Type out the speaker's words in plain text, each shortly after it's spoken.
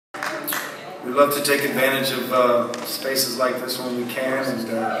We love to take advantage of spaces like this when we can, and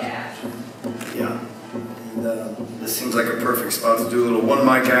this seems like a perfect spot to do a little one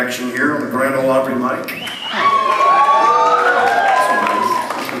mic action here on the Grand Ole Opry mic.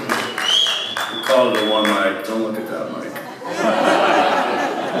 We call it a one mic. Don't look at that mic.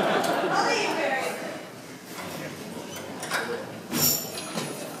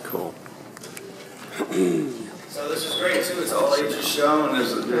 Cool. So this is great too. It's all ages show, and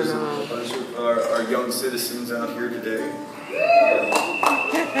there's a bunch of our young citizens out here today. We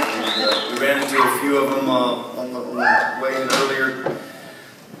ran into a few of them on the way in earlier.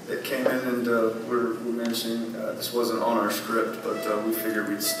 That came in, and we're mentioning this wasn't on our script, but we figured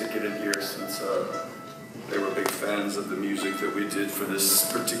we'd stick it in here since they were big fans of the music that we did for this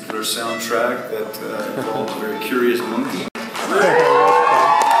particular soundtrack that involved a very curious monkey.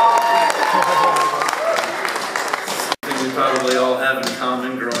 We probably all have in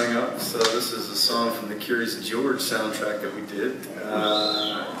common growing up. So this is a song from the Curious George soundtrack that we did.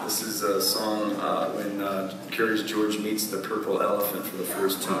 This is a song when Curious George meets the purple elephant for the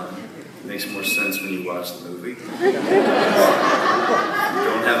first time. It makes more sense when you watch the movie. If you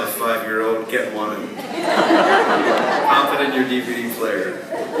don't have a 5-year-old, get one and pop it in your DVD player.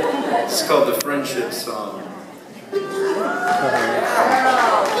 It's called the Friendship Song.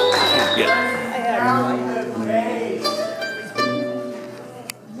 Yeah.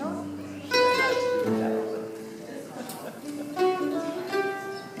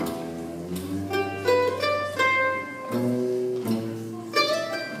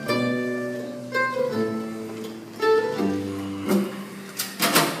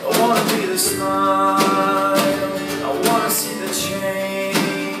 Smile, I wanna see the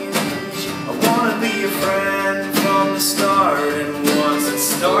change. I wanna be your friend from the start, and once it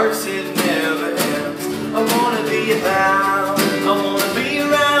starts it never ends. I wanna be about, I wanna be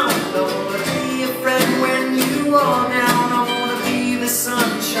around, I wanna be your friend when you are down. I wanna be the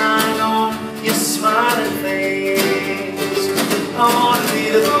sunshine on your smiling face. I wanna be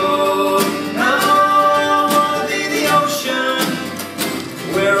the boat, I wanna be the ocean,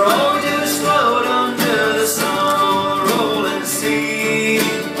 where all float under the sun, rolling sea.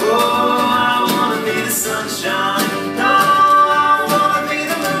 Oh, I wanna be the sunshine. No, I wanna be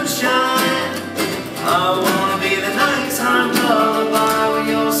the moonshine. I wanna be the nighttime lullaby when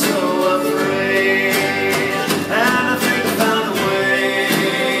you're so afraid. And I think I found a way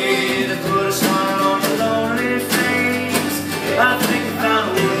to put a smile on your lonely face. I think I found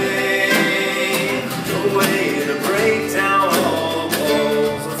a way to break down all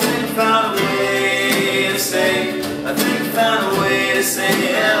walls. I think I found a way to say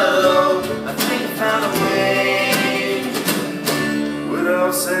hello. I think I found a way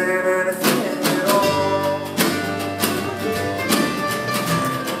without saying anything.